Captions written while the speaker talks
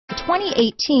The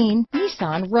 2018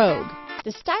 Nissan Rogue.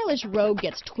 The stylish Rogue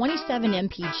gets 27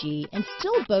 mpg and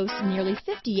still boasts nearly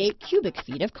 58 cubic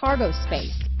feet of cargo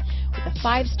space. With a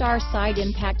 5-star side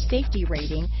impact safety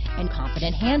rating and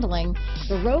confident handling,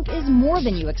 the Rogue is more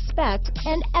than you expect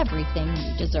and everything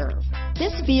you deserve.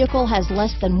 This vehicle has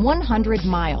less than 100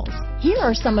 miles. Here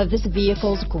are some of this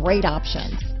vehicle's great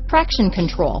options: traction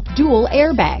control, dual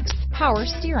airbags, power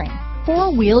steering,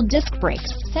 4-wheel disc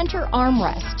brakes, center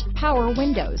armrest, power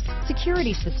windows,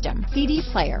 security system, CD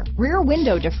player, rear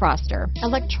window defroster,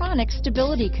 electronic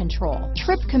stability control,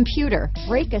 trip computer,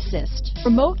 brake assist,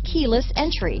 remote keyless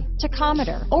entry,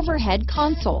 tachometer, overhead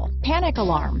console, panic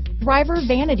alarm, driver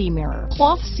vanity mirror,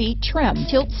 cloth seat trim,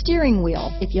 tilt steering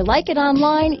wheel. If you like it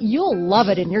online, you'll love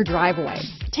it in your driveway.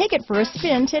 Take it for a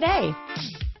spin today.